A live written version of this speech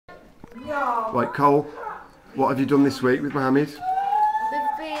Right, Cole, what have you done this week with Mohammed?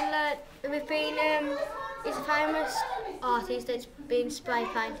 He's a famous artist that's been spray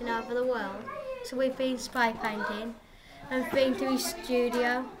painting over the world. So we've been spray painting and been to his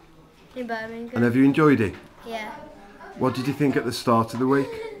studio in Birmingham. And have you enjoyed it? Yeah. What did you think at the start of the week?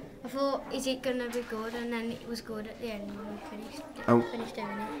 I thought, is it going to be good? And then it was good at the end when we finished doing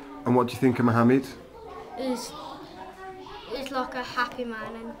it. And what do you think of Mohammed? He's like a happy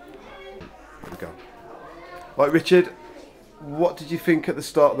man. And There we go. Right, Richard, what did you think at the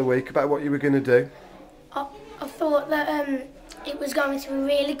start of the week about what you were going to do? I thought that it was going to be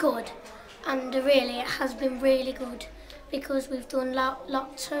really good, and really it has been really good because we've done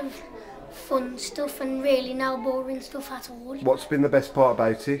lots of fun stuff and really no boring stuff at all. What's been the best part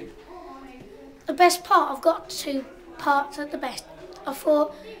about it? The best part, I've got two parts at the best. I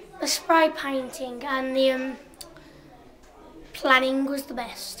thought the spray painting and the planning was the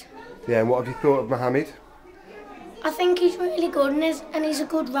best. Yeah, and what have you thought of Mohammed? I think he's really good and he's a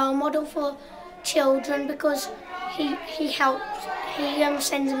good role model for children because he helps, he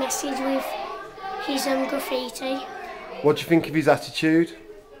sends a message with his graffiti. What do you think of his attitude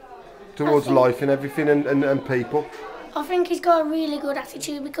towards life and everything and people? I think he's got a really good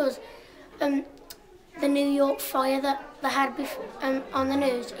attitude because the New York fire that they had on the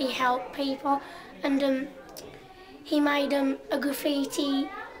news, he helped people and he made a graffiti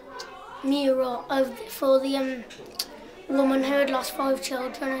mural for the woman who had lost 5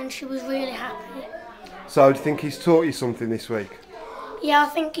 children and she was really happy. So do you think he's taught you something this week? Yeah, I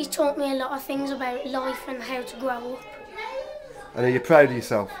think he's taught me a lot of things about life and how to grow up. And are you proud of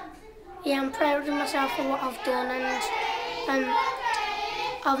yourself? Yeah, I'm proud of myself for what I've done and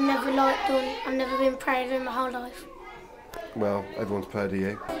I've never been prouder in my whole life. Well, everyone's proud of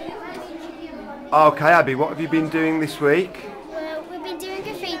you. Okay, Abby, what have you been doing this week? Well, we've been doing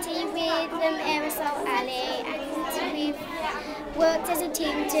graffiti with Aerosol Alley and we've worked as a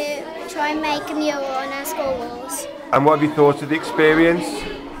team to try and make a mural on our school walls. And what have you thought of the experience?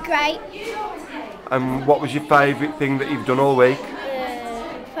 Great. And what was your favourite thing that you've done all week?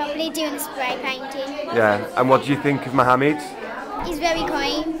 Probably doing the spray painting. Yeah, and what do you think of Mohammed? He's very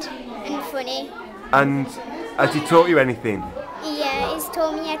kind and funny. And has he taught you anything? Yeah, he's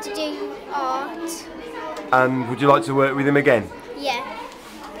taught me how to do art. And would you like to work with him again? Yeah.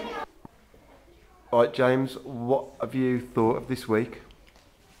 Right, James, what have you thought of this week?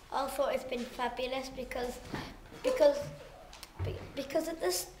 I thought it's been fabulous because at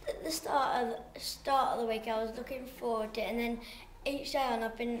the start of the week I was looking forward to it, and then each day on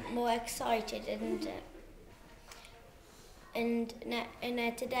I've been more excited and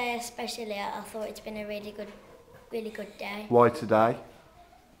today especially I thought it's been a really good day. Why today?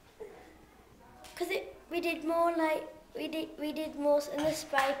 Because we did more in the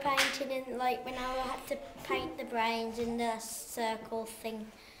spray painting and like when I had to paint the brains in the circle thing.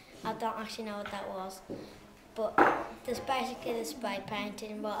 I don't actually know what that was, but there's basically the spray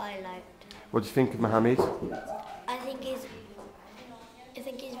painting what I liked. What do you think of Mohammed? I think he's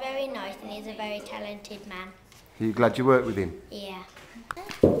very nice and he's a very talented man. Are you glad you worked with him? Yeah.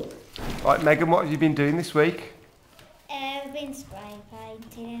 Right, Megan, what have you been doing this week? I've been spray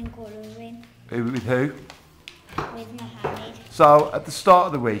painting and colouring. With who? With Mohammed. So, at the start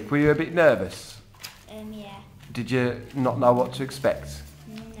of the week, were you a bit nervous? Yeah. Did you not know what to expect?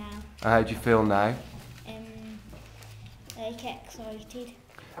 No. And how do you feel now? Like excited.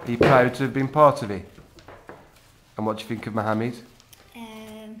 Are you proud to have been part of it? And what do you think of Mohammed?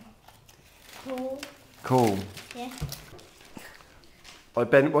 Cool. Cool. Yeah. Right,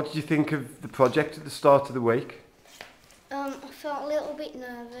 Ben, what did you think of the project at the start of the week? I felt a little bit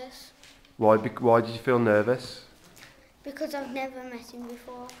nervous Why did you feel nervous? because I've never met him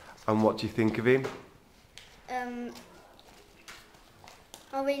before. And what do you think of him? I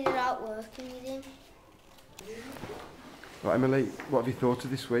really like working with him. Right, Emily, what have you thought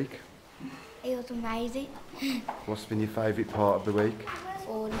of this week? It was amazing. What's been your favourite part of the week?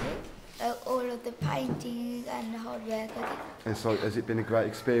 All of it. All of the painting and the hard work of it. And so, has it been a great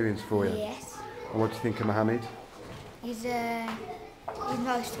experience for you? Yes. And what do you think of Mohammed? He's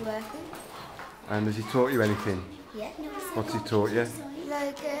nice to work with. And has he taught you anything? Yeah. What's he taught you?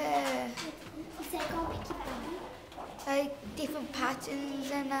 Like different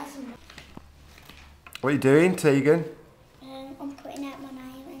patterns and that. What are you doing, Tegan? I'm putting out my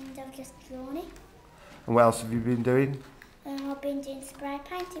name and I've just drawn it. And what else have you been doing? I've been doing spray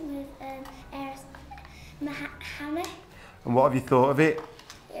painting with hammer. And what have you thought of it?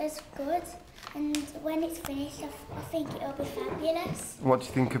 It was good, and when it's finished, I think it'll be fabulous. And what do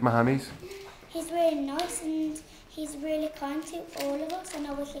you think of Mohammed? he's really nice and he's really kind to all of us, and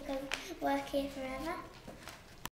I wish he could work here forever.